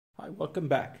Hi, welcome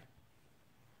back.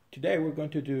 Today we're going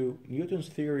to do Newton's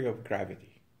theory of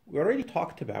gravity. We already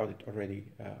talked about it already.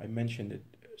 I mentioned it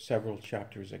several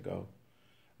chapters ago.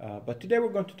 But today we're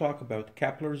going to talk about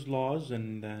Kepler's laws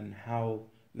and then how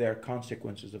they are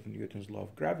consequences of Newton's law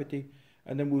of gravity.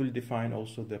 And then we will define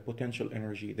also the potential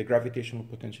energy, the gravitational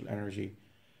potential energy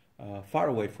far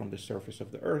away from the surface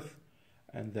of the Earth.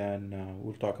 And then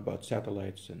we'll talk about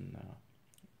satellites and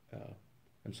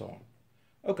so on.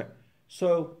 Okay,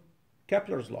 so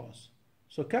Kepler's laws.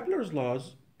 So Kepler's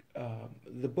laws,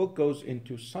 the book goes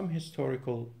into some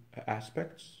historical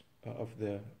aspects of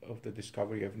the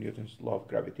discovery of Newton's law of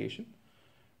gravitation.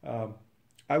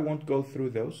 I won't go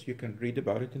through those. You can read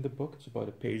about it in the book. It's about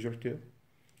a page or two.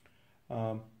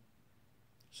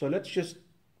 So let's just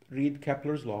read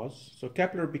Kepler's laws. So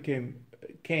Kepler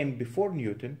came before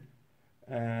Newton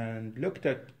and looked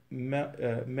at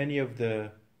many of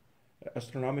the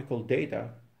astronomical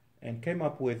data and came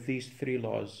up with these three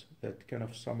laws that kind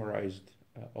of summarized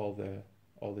all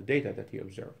the data that he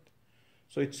observed.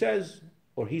 So it says,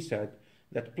 or he said,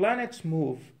 that planets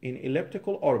move in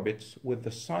elliptical orbits with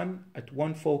the sun at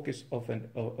one focus of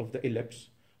the ellipse.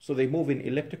 So they move in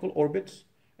elliptical orbits,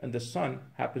 and the sun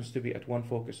happens to be at one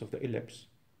focus of the ellipse.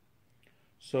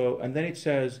 So, and then it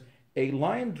says, a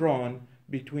line drawn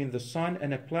between the sun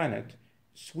and a planet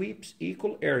sweeps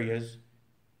equal areas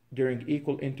during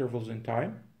equal intervals in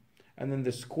time, and then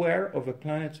the square of a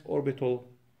planet's orbital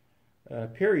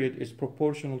period is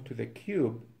proportional to the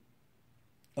cube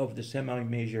of the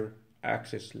semi-major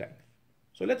axis length.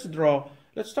 So let's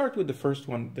start with the first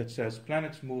one that says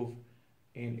planets move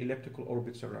in elliptical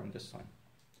orbits around the sun.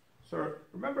 So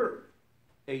remember,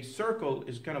 a circle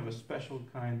is kind of a special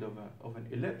kind of an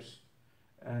ellipse.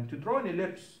 And to draw an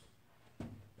ellipse,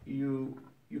 you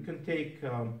can take,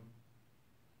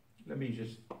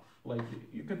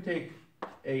 you can take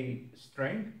a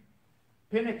string,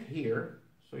 pin it here,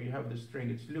 so you have the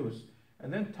string, it's loose,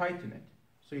 and then tighten it.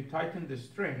 So you tighten the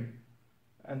string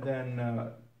and then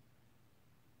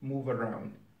move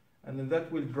around, and then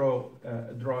that will draw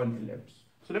an ellipse.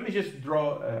 So let me just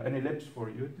draw an ellipse for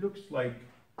you. It looks like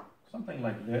something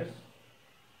like this.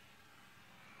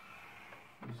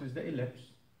 This is the ellipse.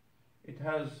 It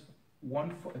has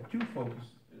two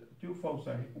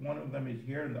foci. One of them is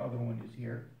here and the other one is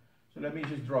here. So let me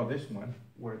just draw this one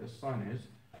where the sun is.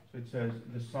 So it says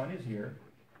the sun is here.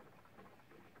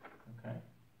 Okay.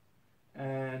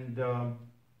 And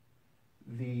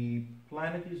the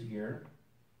planet is here.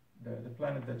 The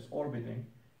planet that's orbiting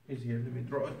is here. Let me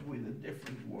draw it with a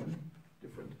different one,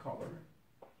 different color.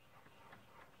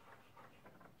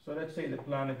 So let's say the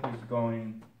planet is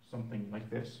going something like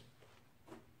this.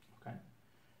 Okay.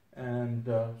 And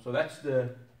so that's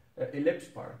the ellipse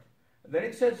part. Then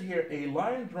it says here, a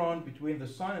line drawn between the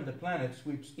sun and the planet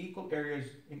sweeps equal areas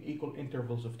in equal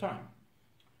intervals of time.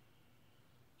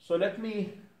 So let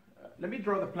me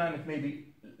draw the planet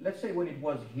maybe, let's say when it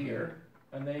was here,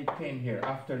 and then it came here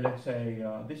after, let's say,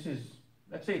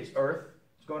 let's say it's Earth,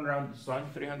 it's going around the sun,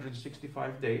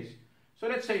 365 days. So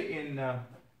let's say in a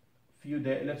few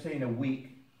days, let's say in a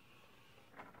week,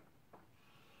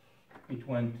 it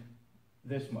went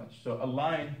this much. So a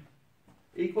line,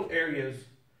 equal areas.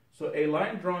 So a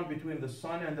line drawn between the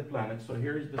sun and the planet. So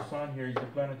here is the sun, here is the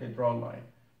planet, I draw a line.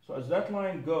 So as that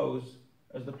line goes,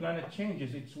 as the planet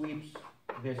changes, it sweeps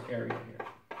this area here.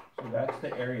 So that's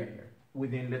the area here.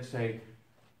 Within, let's say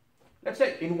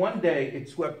in one day, it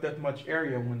swept that much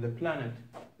area when the planet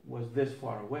was this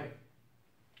far away.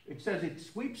 It says it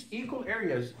sweeps equal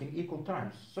areas in equal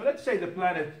times. So let's say the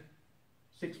planet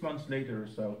 6 months later or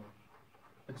so,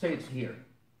 let's say it's here.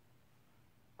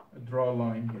 I draw a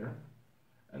line here.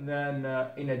 And then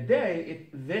in a day,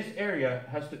 this area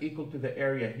has to equal to the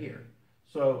area here.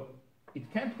 So it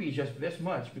can't be just this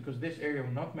much because this area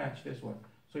will not match this one.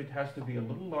 So it has to be a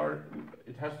little large.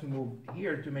 It has to move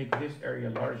here to make this area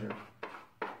larger,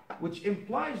 which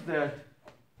implies that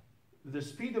the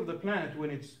speed of the planet when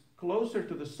it's closer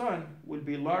to the sun will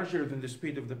be larger than the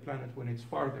speed of the planet when it's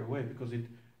farther away because it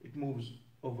moves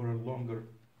over a longer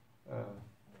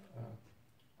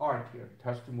arc here. It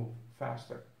has to move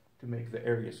faster to make the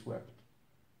area swept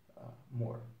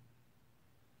more.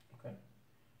 Okay.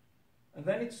 And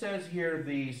then it says here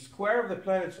the square of the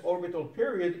planet's orbital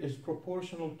period is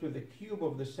proportional to the cube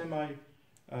of the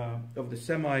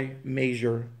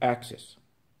semi-major axis.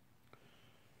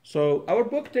 So our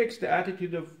book takes the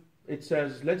attitude of, it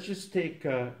says, let's just take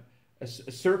a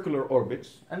circular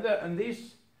orbits, and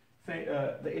these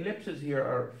the ellipses here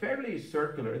are fairly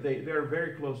circular. They're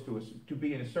very close to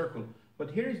be in a circle. But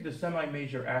here is the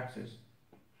semi-major axis.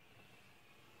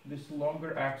 This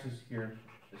longer axis here,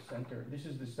 the center, this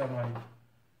is the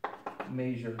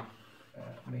major,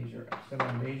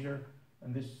 semi-major,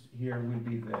 and this here will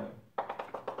be the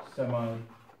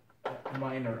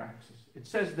semi-minor axis. It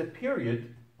says the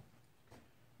period,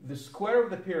 the square of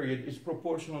the period is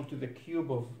proportional to the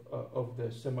cube of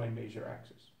the semi-major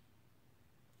axis.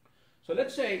 So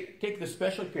let's say, take the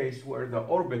special case where the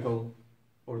orbital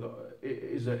or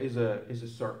is a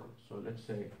circle. So let's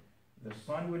say the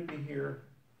sun will be here,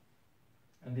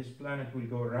 and this planet will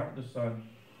go around the sun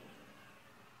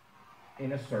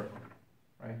in a circle,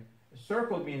 right? A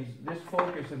circle means this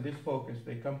focus and this focus,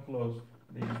 they come close,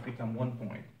 they just become one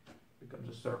point, becomes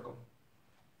a circle.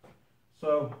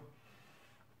 So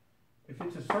if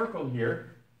it's a circle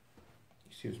here,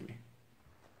 excuse me,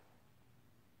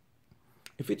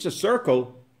 if it's a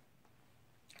circle,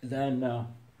 then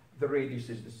the radius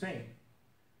is the same.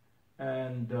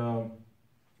 And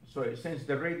so since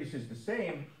the radius is the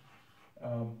same,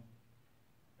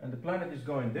 and the planet is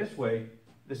going this way,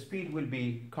 the speed will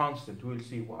be constant. We'll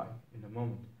see why in a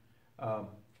moment.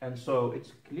 And so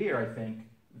it's clear, I think,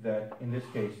 that in this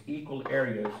case, equal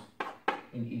areas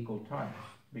in equal times,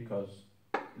 because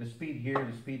the speed here,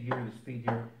 the speed here, the speed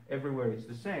here, everywhere it's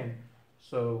the same.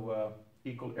 So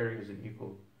equal areas in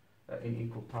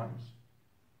equal times.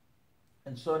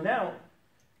 And so now,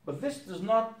 but this does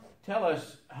not tell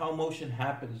us how motion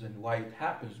happens and why it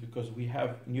happens, because we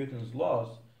have Newton's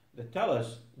laws that tell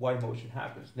us why motion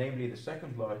happens. Namely, the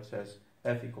second law, it says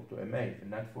F equal to ma, the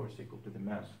net force equal to the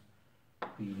mass.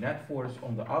 The net force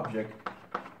on the object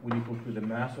will equal to the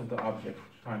mass of the object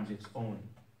times its own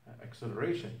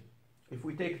acceleration. If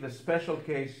we take the special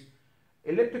case,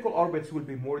 elliptical orbits will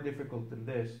be more difficult than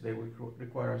this. They will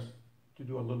require us to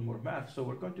do a little more math. So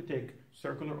we're going to take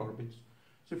circular orbits.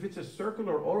 So if it's a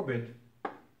circular orbit,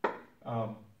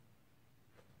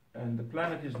 and the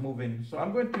planet is moving, so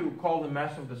I'm going to call the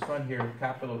mass of the sun here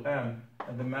capital M,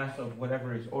 and the mass of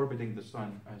whatever is orbiting the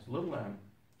sun as little m.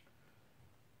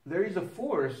 There is a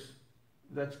force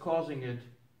that's causing it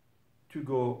to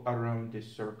go around this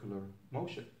circular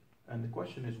motion. And the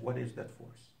question is, what is that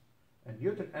force? And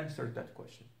Newton answered that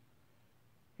question.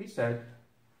 He said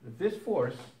that this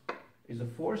force is a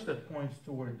force that points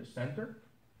toward the center,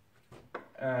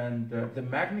 and the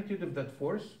magnitude of that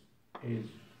force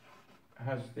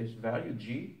has this value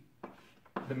g,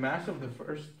 the mass of the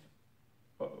first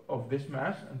of this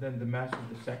mass, and then the mass of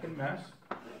the second mass,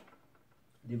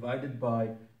 divided by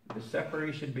the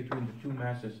separation between the two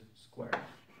masses squared.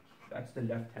 That's the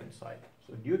left-hand side.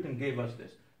 So Newton gave us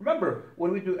this. Remember,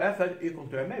 when we do F equal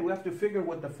to ma, we have to figure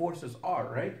what the forces are,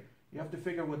 right? You have to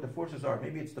figure what the forces are.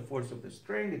 Maybe it's the force of the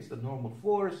string, it's the normal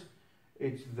force,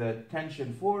 it's the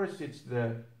tension force, it's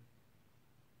the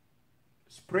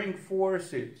spring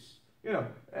force, it's,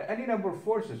 any number of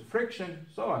forces, friction,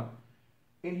 so on.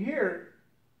 In here,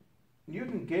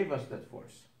 Newton gave us that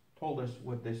force, told us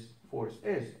what this force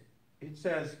is. It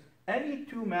says any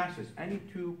two masses, any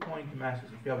 2 point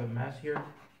masses, if you have a mass here,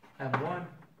 m1,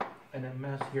 and a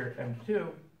mass here,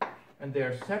 m2, and they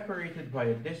are separated by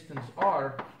a distance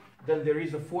r, then there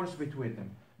is a force between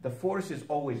them. The force is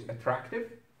always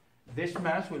attractive. This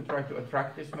mass will try to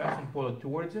attract this mass and pull it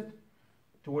towards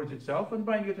itself, and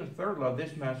by Newton's third law,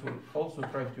 this mass will also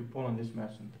try to pull on this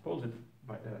mass and pulls it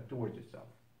towards itself.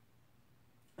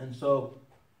 And so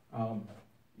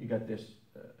you got this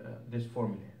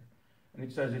formula here. And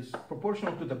it says it's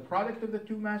proportional to the product of the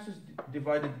two masses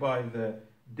divided by the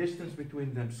distance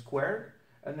between them squared,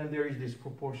 and then there is this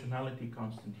proportionality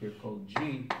constant here called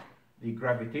g, the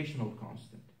gravitational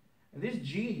constant. And this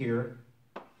g here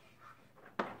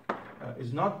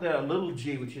is not the little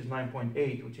g, which is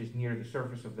 9.8, which is near the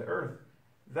surface of the Earth.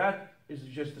 That is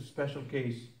just a special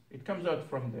case. It comes out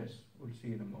from this. We'll see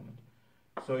in a moment.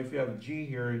 So if you have g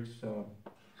here, it's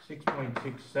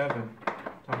 6.67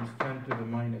 times 10 to the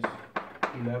minus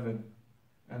 11,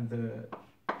 and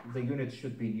the units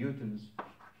should be newtons,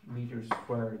 meters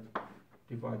squared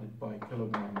divided by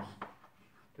kilograms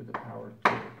to the power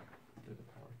 2.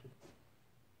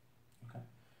 Okay.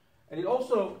 And it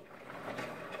also,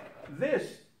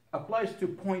 this applies to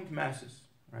point masses,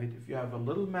 right? If you have a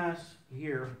little mass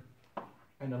here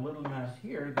and a little mass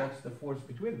here, that's the force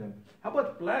between them. How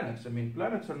about planets? I mean,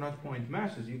 planets are not point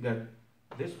masses. You got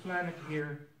this planet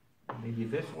here, maybe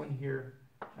this one here,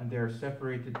 and they're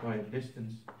separated by a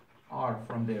distance r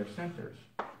from their centers.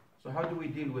 So how do we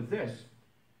deal with this?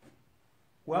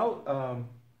 Well,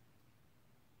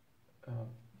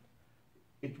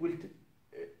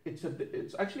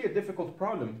 it's actually a difficult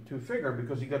problem to figure,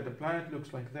 because you got the planet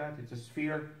looks like that, it's a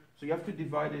sphere, so you have to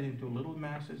divide it into little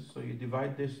masses. So you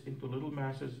divide this into little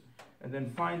masses, and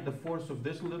then find the force of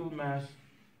this little mass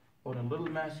on a little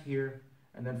mass here,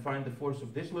 and then find the force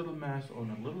of this little mass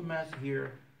on a little mass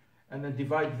here, and then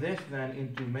divide this then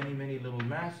into many, many little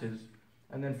masses,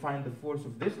 and then find the force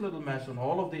of this little mass on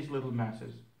all of these little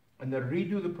masses, and then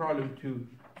redo the problem to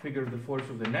figure the force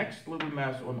of the next little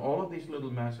mass on all of these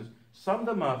little masses, sum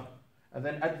them up, and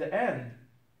then at the end,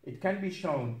 it can be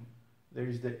shown there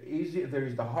is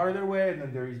the harder way, and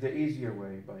then there is the easier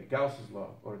way by Gauss's law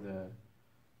or the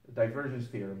divergence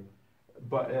theorem.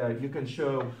 But you can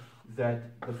show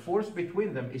that the force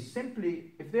between them is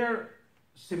simply, if they're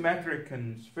symmetric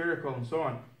and spherical and so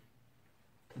on,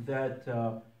 that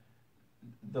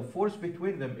the force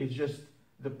between them is just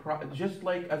just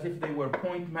like as if they were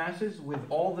point masses with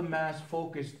all the mass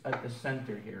focused at the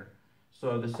center here.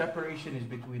 So the separation is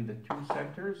between the two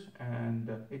centers, and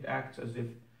it acts as if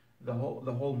the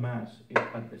whole mass is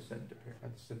at the center here,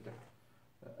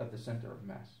 at the center of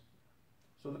mass.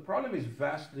 So the problem is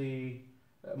vastly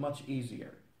much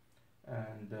easier,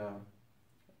 and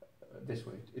this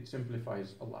way it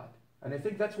simplifies a lot. And I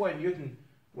think that's why Newton,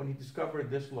 when he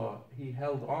discovered this law, he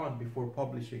held on before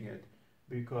publishing it,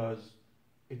 because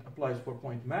it applies for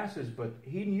point masses, but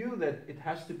he knew that it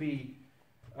has to be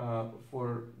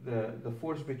for the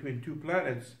force between two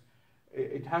planets,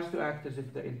 it has to act as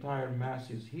if the entire mass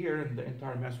is here and the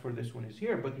entire mass for this one is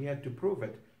here, but he had to prove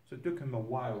it. So it took him a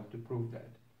while to prove that.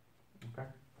 Okay.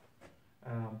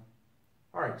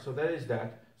 All right, so that is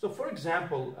that. So for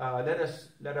example, let us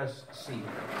see.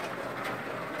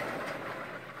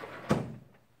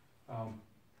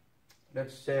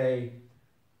 Let's say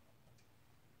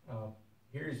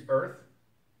here is Earth.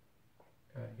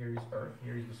 Here is Earth.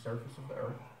 Here is the surface of the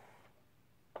Earth.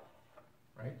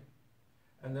 Right?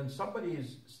 And then somebody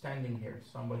is standing here.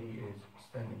 Somebody is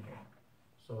standing here.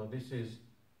 So this is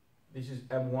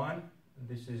M1, and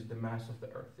this is the mass of the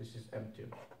Earth. This is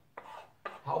M2.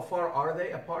 How far are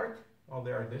they apart? Well,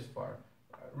 they are this far.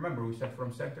 Remember, we said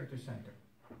from center to center.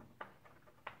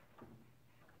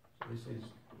 So this is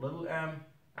little m,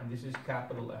 and this is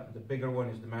capital M. The bigger one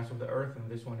is the mass of the Earth, and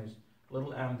this one is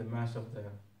little m, the mass of the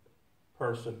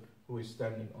person who is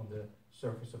standing on the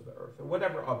surface of the Earth, or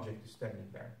whatever object is standing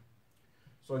there.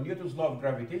 So Newton's law of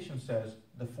gravitation says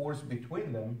the force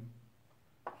between them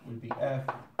will be F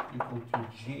equal to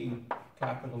G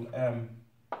capital M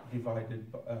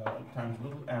divided times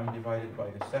little m divided by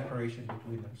the separation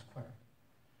between them squared.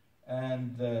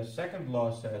 And the second law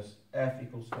says F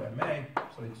equals to ma,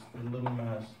 so it's the little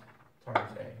mass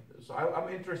times a. So I'm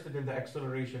interested in the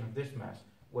acceleration of this mass,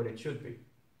 what it should be.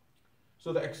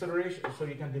 So the acceleration, so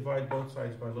you can divide both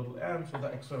sides by little m, so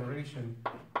the acceleration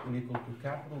will equal to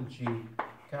capital G,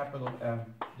 capital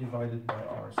M divided by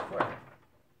r squared.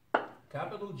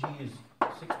 Capital G is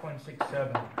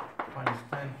 6.67 times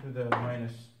 10 to the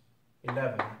minus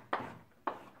 11.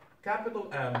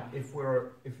 Capital M, if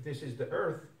this is the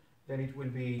Earth, then it will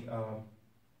be, I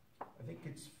think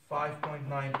it's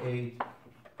 5.98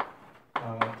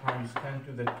 times 10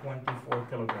 to the 24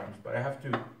 kilograms, but I have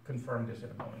to confirm this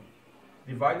in a moment.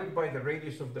 Divided by the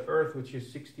radius of the Earth, which is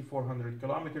 6,400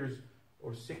 kilometers,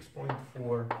 or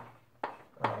 6.4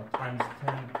 times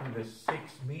 10 to the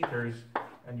 6 meters,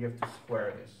 and you have to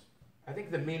square this. I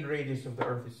think the mean radius of the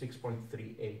Earth is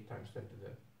 6.38 times 10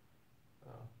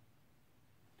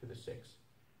 to the 6.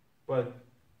 But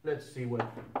let's see what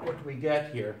we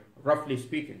get here, roughly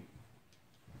speaking.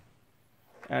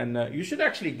 And you should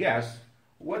actually guess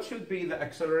what should be the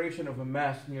acceleration of a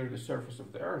mass near the surface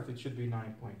of the Earth. It should be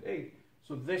 9.8.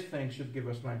 So this thing should give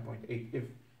us 9.8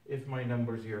 if my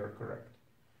numbers here are correct.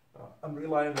 I'm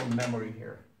relying on memory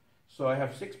here. So I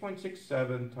have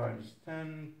 6.67 times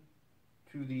 10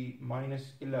 to the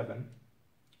minus 11,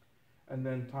 and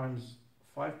then times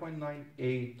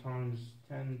 5.98 times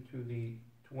 10 to the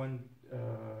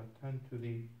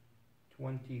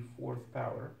 24th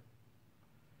power,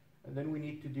 and then we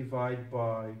need to divide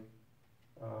by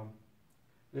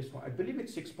this one. I believe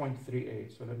it's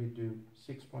 6.38, so let me do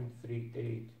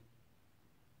 6.38,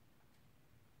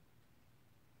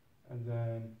 and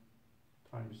then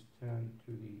times 10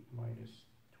 to the minus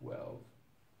 12.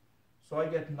 So I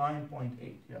get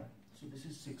 9.8, yeah. So this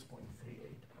is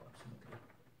 6.38 approximately.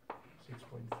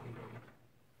 6.38.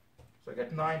 So I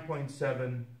get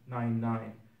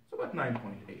 9.799. So about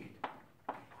 9.8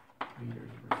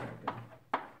 meters per second.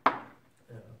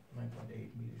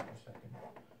 9.8 meters per second.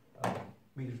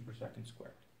 Meters per second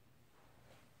squared.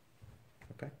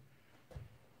 Okay.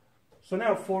 So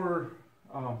now for,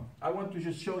 I want to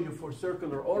just show you for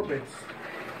circular orbits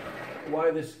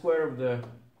why the square of the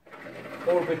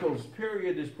orbital's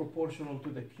period is proportional to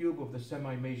the cube of the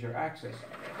semi-major axis.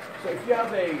 So if you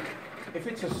have if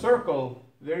it's a circle,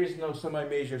 there is no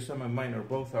semi-major, semi-minor,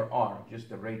 both are r, just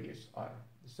the radius r.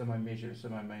 The semi-major and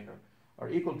semi-minor are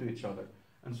equal to each other.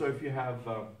 And so if you have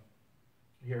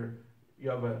here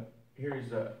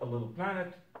is a little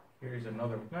planet, here is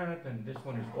another planet, and this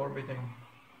one is orbiting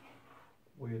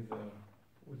with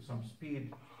some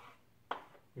speed.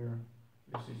 Here,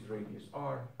 this is radius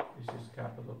r, this is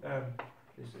capital M,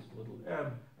 this is little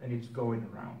m, and it's going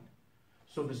around.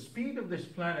 So the speed of this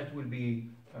planet will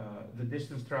be the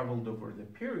distance traveled over the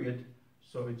period.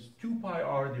 So it's 2 pi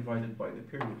r divided by the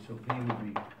period. So v will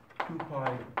be 2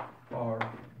 pi r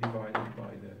divided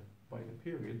by the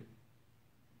period.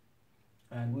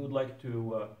 And we would like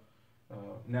to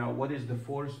now, what is the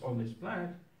force on this planet?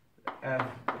 F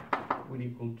will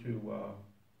equal to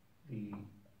the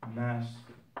mass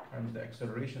times the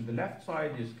acceleration. The left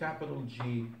side is capital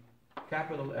G,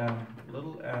 capital M,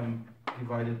 little m,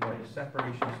 divided by the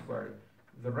separation squared.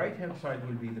 The right-hand side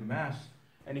will be the mass,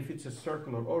 and if it's a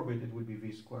circular orbit, it will be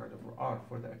v squared over r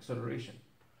for the acceleration.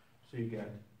 So you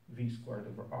get v squared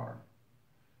over r.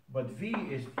 But v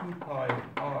is 2 pi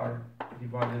r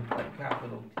divided by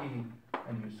capital T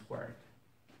and u squared.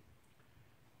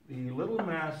 The little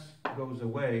mass goes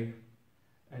away,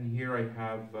 and here I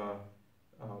have,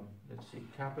 let's see,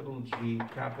 capital G,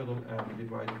 capital M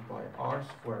divided by r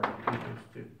squared equals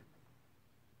to,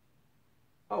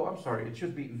 oh, I'm sorry, it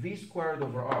should be v squared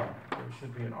over r. There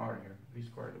should be an r here, v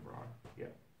squared over r,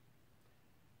 yeah.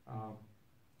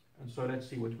 And so let's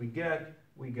see what we get.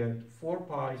 We get 4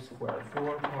 pi squared,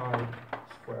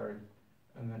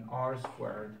 and then r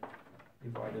squared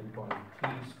divided by t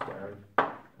squared,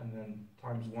 and then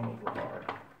times 1 over r.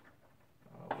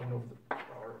 1 over the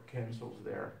r cancels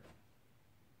there.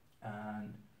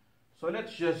 And so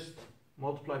let's just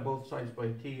multiply both sides by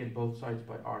t and both sides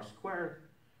by r squared.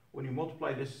 When you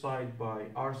multiply this side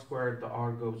by r squared, the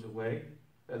r goes away.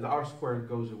 The r squared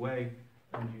goes away,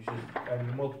 and you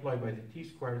multiply by the t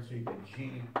squared, so you get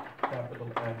g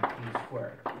capital M t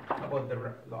squared. How about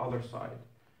the other side?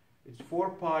 It's 4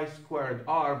 pi squared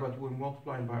r, but we're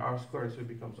multiplying by r squared, so it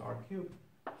becomes r cubed.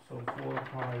 So 4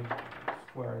 pi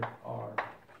squared r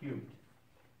cubed.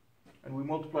 And we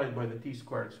multiply it by the t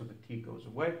squared, so the t goes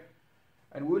away.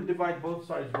 And we'll divide both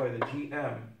sides by the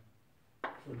gm.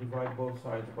 So divide both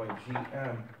sides by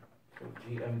gm, so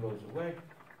gm goes away.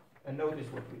 And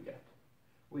notice what we get.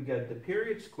 We get the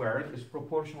period squared is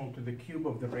proportional to the cube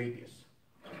of the radius.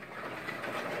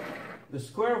 The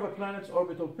square of a planet's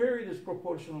orbital period is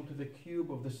proportional to the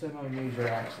cube of the semi-major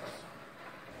axis.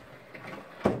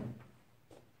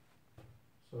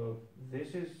 So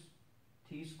this is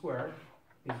t squared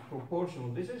is proportional.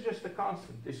 This is just a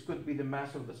constant. This could be the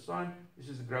mass of the sun. This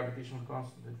is a gravitational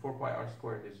constant, and 4 pi r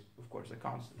squared is, of course, a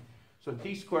constant. So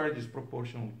t squared is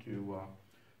proportional to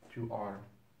r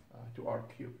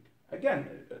cubed. Again,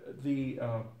 the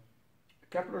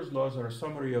Kepler's laws are a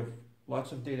summary of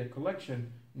lots of data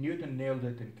collection. Newton nailed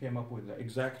it and came up with the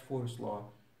exact force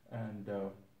law, and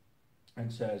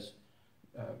says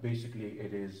basically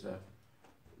it is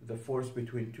the force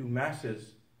between two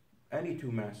masses, any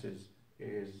two masses,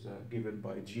 is given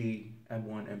by g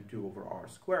m1 m2 over r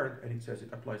squared, and it says it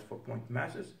applies for point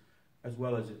masses as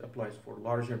well as it applies for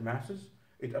larger masses.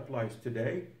 It applies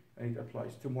today, and it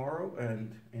applies tomorrow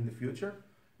and in the future.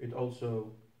 It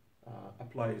also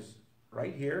applies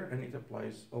right here, and it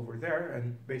applies over there,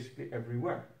 and basically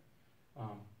everywhere.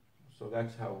 So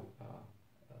that's how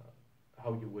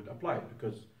you would apply it,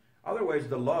 because otherwise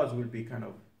the laws would be kind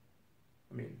of,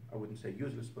 I mean, I wouldn't say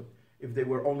useless, but if they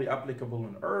were only applicable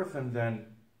on Earth and then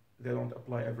they don't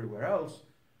apply everywhere else,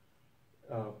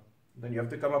 then you have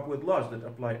to come up with laws that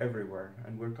apply everywhere.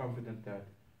 And we're confident that,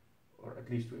 or at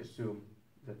least we assume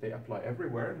that they apply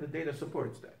everywhere, and the data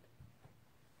supports that.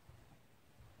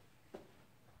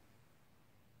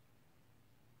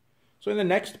 So in the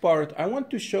next part, I want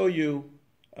to show you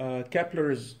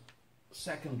Kepler's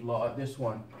second law, this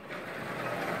one.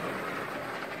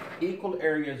 Equal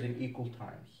areas in equal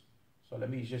times. So let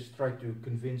me just try to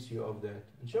convince you of that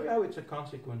and show you how it's a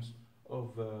consequence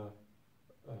of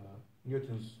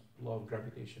Newton's law of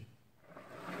gravitation.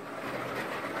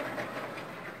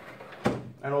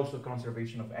 And also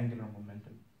conservation of angular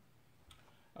momentum.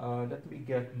 Let me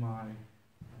get my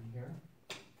here.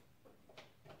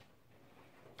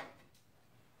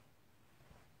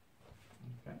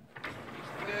 Okay.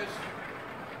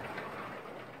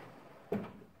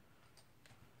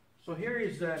 So here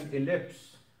is an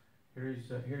ellipse.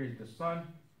 Here is the sun,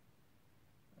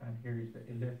 and here is the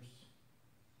ellipse.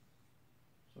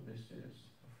 So this is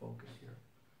the focus here.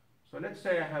 So let's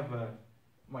say I have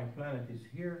my planet is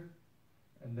here,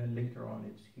 and then later on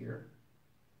it's here.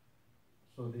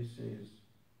 So this is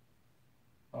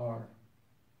r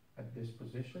at this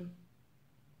position,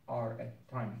 r at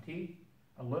time t,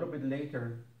 A little bit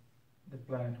later, the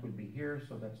planet will be here,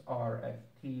 so that's r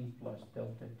at t plus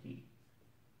delta t.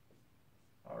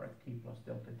 R at t plus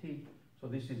delta t. So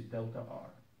this is delta r.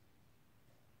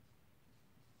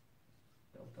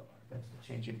 Delta r, that's the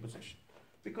change in position.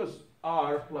 Because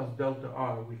r plus delta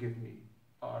r will give me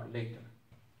r later.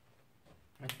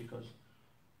 That's because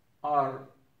r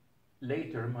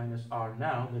later minus r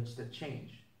now, that's the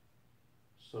change.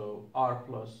 So r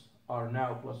plus r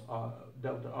now plus r,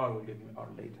 delta r will give me r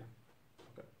later.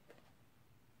 Okay.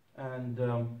 And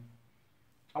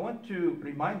I want to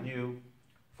remind you,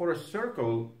 for a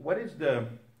circle, what is the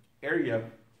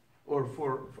area, or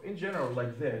for in general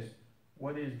like this,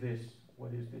 what is this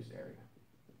area?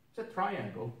 It's a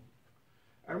triangle.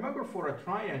 I remember for a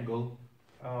triangle,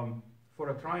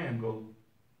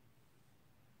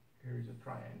 here is a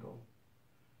triangle.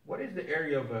 What is the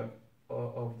area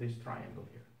of this triangle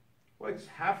here? Well, it's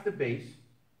half the base.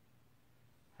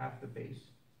 Half the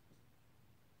base.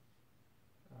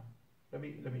 Let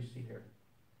me see here.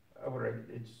 All right,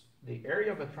 it's the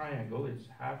area of a triangle is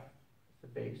half the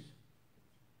base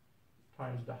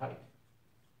times the height.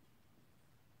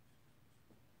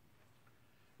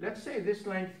 Let's say this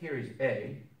length here is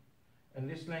A, and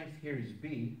this length here is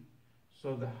B,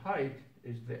 so the height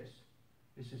is this.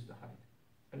 This is the height.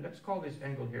 And let's call this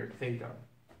angle here theta.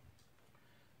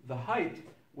 The height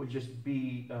would just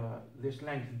be this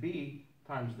length B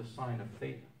times the sine of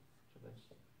theta. So that's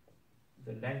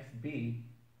the length B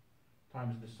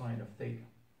times the sine of theta.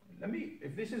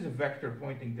 If this is a vector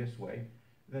pointing this way,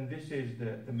 then this is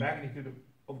the magnitude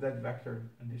of that vector,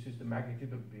 and this is the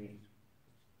magnitude of B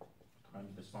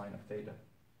times the sine of theta.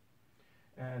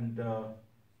 And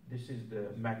this is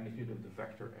the magnitude of the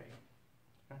vector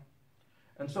A. Okay?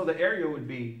 And so the area would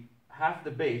be half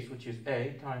the base, which is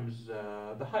A, times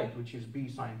the height, which is B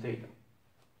sine theta.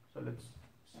 So let's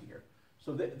see here.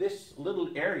 So this little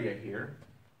area here,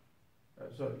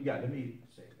 let me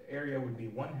say, the area would be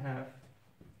 1/2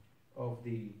 of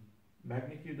the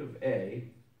magnitude of A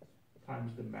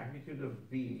times the magnitude of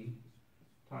B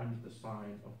times the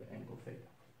sine of the angle theta.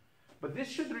 But this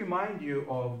should remind you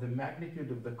of the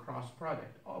magnitude of the cross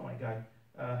product. Oh my God.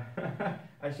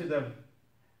 I should have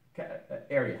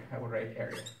area. I would write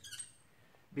area.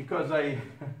 Because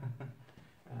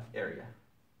area.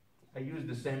 I use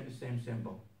the same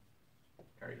symbol.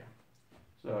 Area.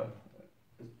 So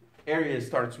area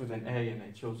starts with an A, and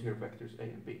I chose here vectors A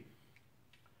and B.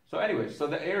 So anyway, so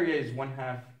the area is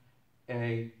 1/2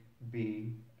 A,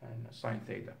 B, and sine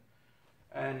theta.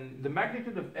 And the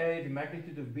magnitude of A, the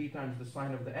magnitude of B times the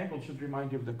sine of the angle should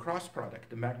remind you of the cross product,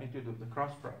 the magnitude of the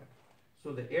cross product.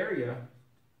 So the area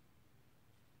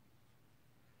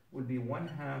would be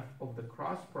 1/2 of the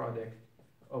cross product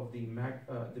of the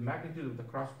magnitude of the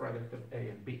cross product of A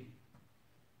and B.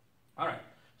 All right.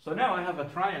 So now I have a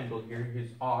triangle here.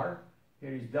 Here's R.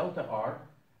 Here is delta R.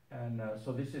 And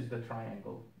so this is the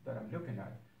triangle that I'm looking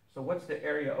at. So what's the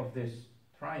area of this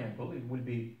triangle? It will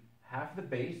be half the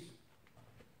base.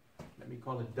 Let me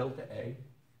call it delta A.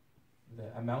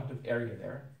 The amount of area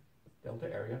there, delta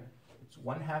area. It's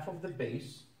 1/2 of the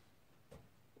base.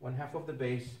 1/2 of the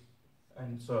base.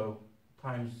 And so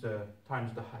times the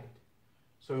height.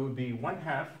 So it would be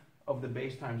 1/2 of the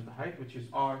base times the height, which is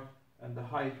R, and the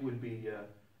height will be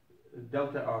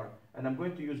delta R. And I'm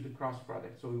going to use the cross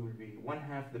product, so it will be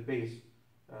 1/2 the base,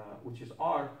 which is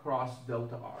R, cross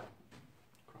delta R.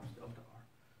 Cross delta R.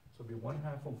 So it'll be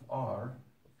 1/2 of R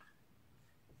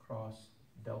cross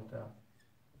delta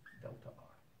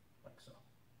R, like so.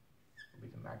 Will be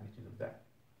the magnitude of that.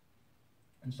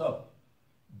 And so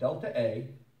delta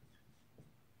A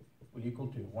will equal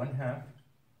to 1/2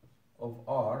 of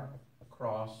R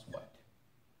cross what?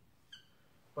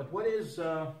 But what is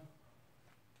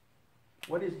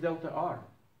delta R?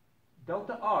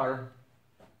 Delta R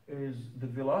is the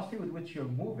velocity with which you're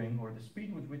moving, or the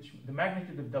speed with which, the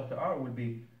magnitude of delta R will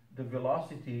be the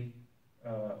velocity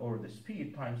or the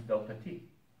speed times delta t.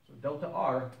 So delta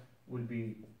R will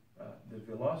be the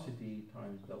velocity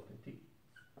times delta t.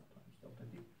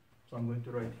 So I'm going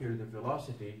to write here the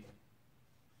velocity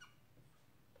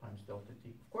times delta t.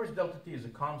 Of course, delta t is a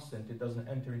constant. It doesn't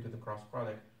enter into the cross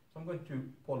product. So I'm going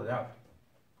to pull it out.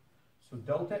 So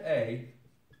delta A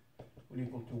will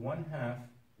equal to 1/2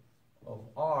 of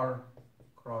R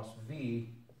cross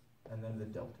V, and then the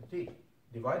delta t.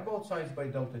 Divide both sides by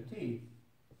delta t.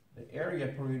 The area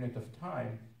per unit of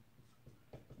time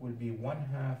will be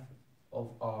 1/2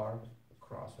 of R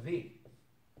cross V.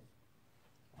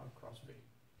 R cross V.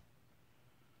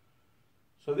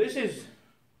 So this is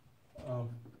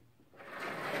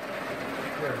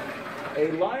here,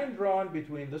 A line drawn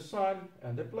between the sun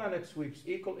and the planet sweeps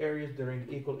equal areas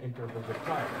during equal intervals of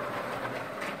time.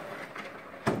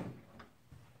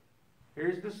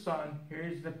 Here's the sun,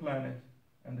 here's the planet,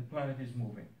 and the planet is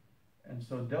moving. And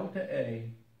so delta A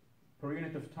per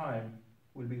unit of time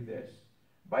will be this.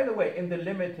 By the way, in the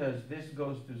limit as this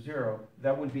goes to 0,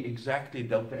 that will be exactly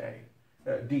delta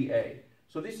A, dA.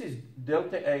 So this is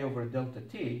delta A over delta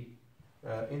T.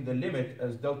 In the limit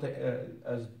as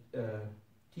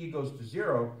T goes to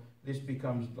 0, this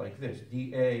becomes like this.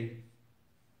 dA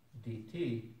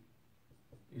dt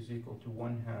is equal to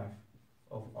 1/2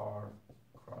 of R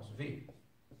cross V.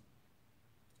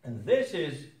 And this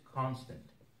is constant.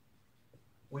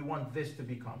 We want this to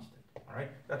be constant. All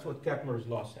right? That's what Kepler's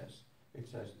law says. It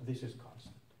says this is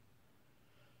constant.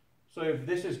 So if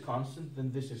this is constant,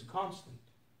 then this is constant.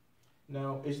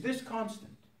 Now, is this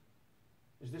constant?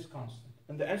 Is this constant?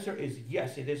 And the answer is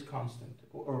yes, it is constant.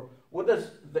 Or what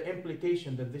does the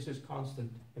implication that this is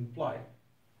constant imply?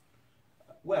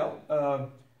 Well,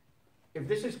 if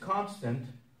this is constant,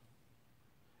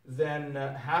 then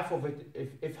half of it,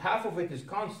 if half of it is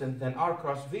constant, then R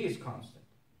cross V is constant.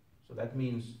 So that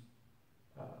means,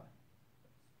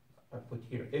 I put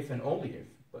here if and only if,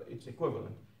 but it's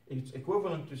equivalent. It's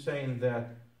equivalent to saying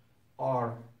that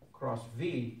R cross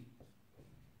V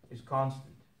is constant.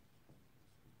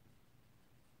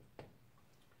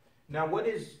 Now, what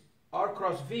is R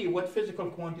cross V? What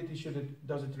physical quantity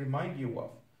does it remind you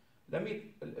of? Let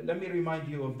me remind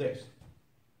you of this.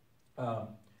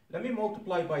 Let me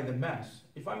multiply by the mass.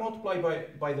 If I multiply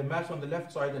by the mass on the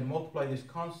left side and multiply this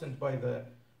constant by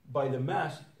the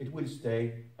mass, it will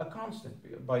stay a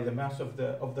constant by the mass of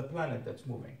the planet that's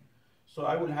moving. So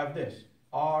I will have this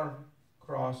R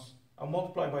cross. I'll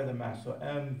multiply by the mass. So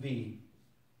mv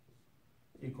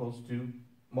equals to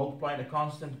multiplying a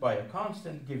constant by a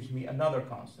constant gives me another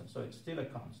constant. So it's still a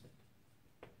constant.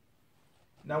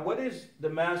 Now, what is the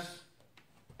mass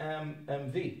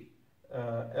mv?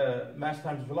 Mass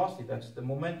times velocity, that's the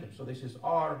momentum. So this is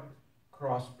R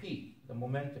cross P, the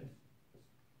momentum.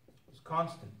 It's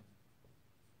constant.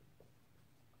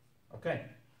 Okay.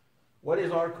 What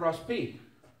is R cross P?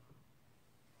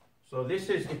 So this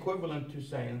is equivalent to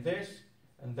saying this,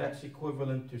 and that's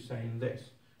equivalent to saying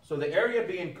this. So the area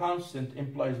being constant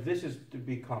implies this is to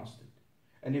be constant.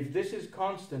 And if this is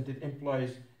constant, it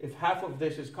implies, if half of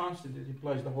this is constant, it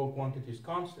implies the whole quantity is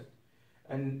constant.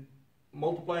 And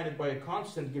multiplying it by a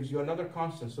constant gives you another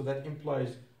constant, so that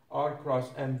implies R cross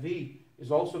mv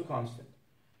is also constant.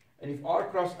 And if R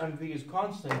cross mv is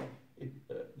constant,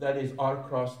 that is R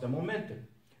cross the momentum.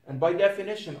 And by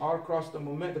definition, R cross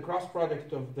the cross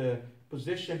product of the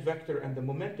position vector and the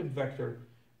momentum vector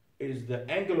is the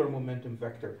angular momentum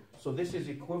vector. So this is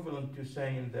equivalent to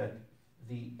saying that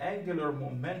the angular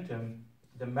momentum,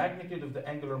 the magnitude of the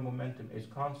angular momentum is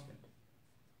constant.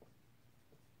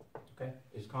 Okay,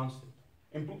 is constant.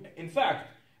 In fact,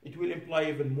 it will imply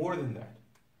even more than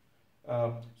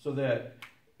that. So that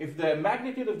if the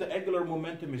magnitude of the angular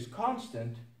momentum is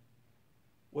constant,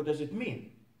 what does it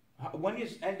mean? When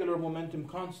is angular momentum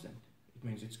constant? It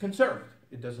means it's conserved.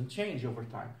 It doesn't change over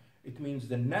time. It means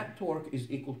the net torque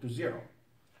is equal to 0.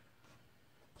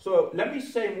 So let me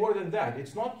say more than that.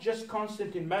 It's not just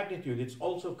constant in magnitude, it's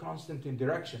also constant in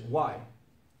direction. Why?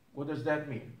 What does that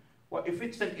mean? Well, if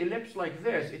it's an ellipse like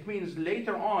this, it means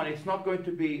later on it's not going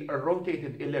to be a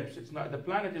rotated ellipse. It's not, the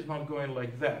planet is not going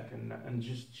like that and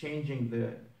just changing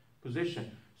the position.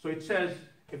 So it says,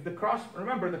 if the cross,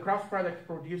 remember the cross product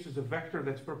produces a vector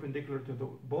that's perpendicular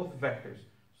to both vectors.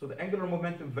 So the angular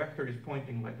momentum vector is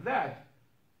pointing like that.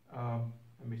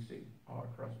 Let me see, R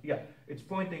cross, yeah, it's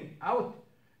pointing out.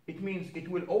 It means it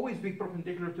will always be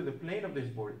perpendicular to the plane of this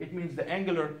board. It means the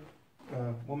angular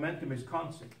momentum is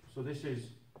constant. So this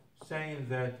is saying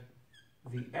that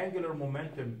the angular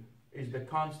momentum is the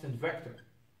constant vector.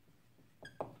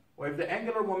 Well, if the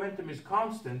angular momentum is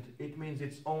constant, it means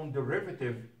its own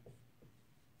derivative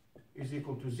is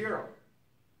equal to 0.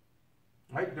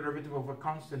 Right? Derivative of a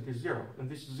constant is 0. And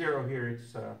this 0 here,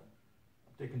 it's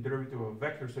taking derivative of a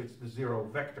vector, so it's the 0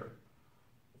 vector.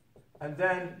 And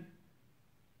then,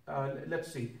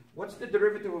 let's see, what's the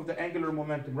derivative of the angular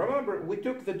momentum? Remember, we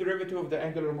took the derivative of the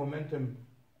angular momentum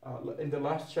in the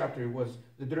last chapter. It was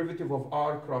the derivative of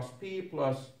R cross P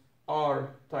plus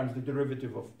R times the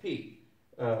derivative of P.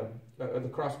 The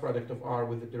cross product of R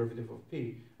with the derivative of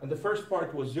P. And the first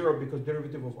part was 0 because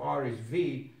derivative of R is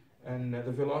V, and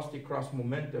the velocity cross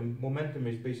momentum. Momentum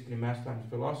is basically mass times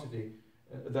velocity.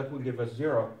 That will give us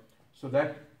 0. So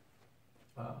that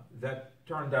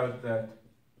turned out that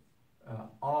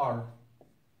R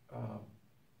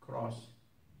cross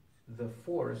the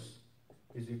force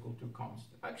is equal to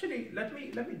constant. Actually, let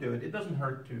me do it. It doesn't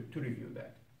hurt to review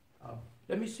that.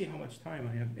 Let me see how much time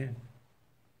I have in.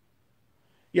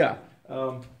 Yeah.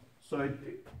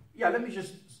 Let me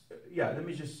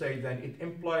just say that it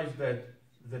implies that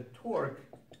the torque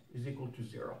is equal to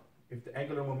 0. If the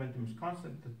angular momentum is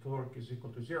constant, the torque is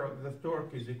equal to 0. The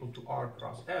torque is equal to R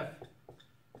cross F.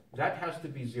 That has to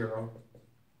be 0.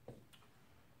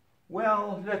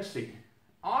 Well, let's see.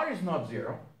 R is not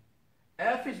 0.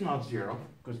 F is not 0,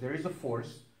 because there is a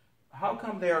force. How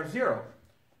come they are 0?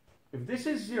 If this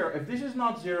is 0, if this is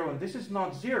not 0 and this is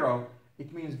not 0,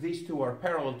 it means these two are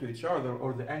parallel to each other,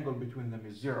 or the angle between them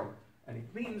is 0. And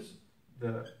it means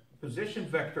the position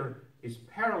vector is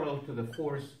parallel to the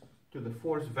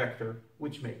force vector,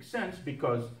 which makes sense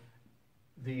because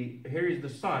here is the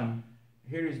sun,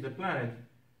 here is the planet.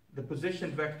 The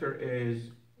position vector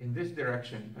is in this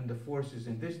direction, and the force is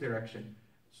in this direction.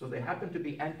 So they happen to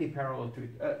be anti-parallel to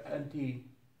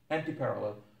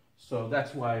anti-parallel. So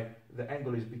that's why the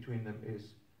angle is between them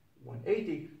is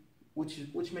 180,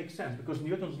 which makes sense because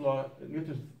Newton's law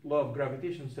of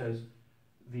gravitation says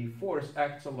the force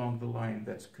acts along the line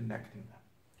that's connecting them,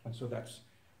 and so that's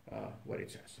what it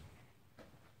says.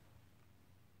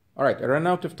 All right, I ran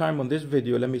out of time on this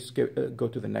video. Let me go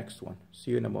to the next one.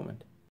 See you in a moment.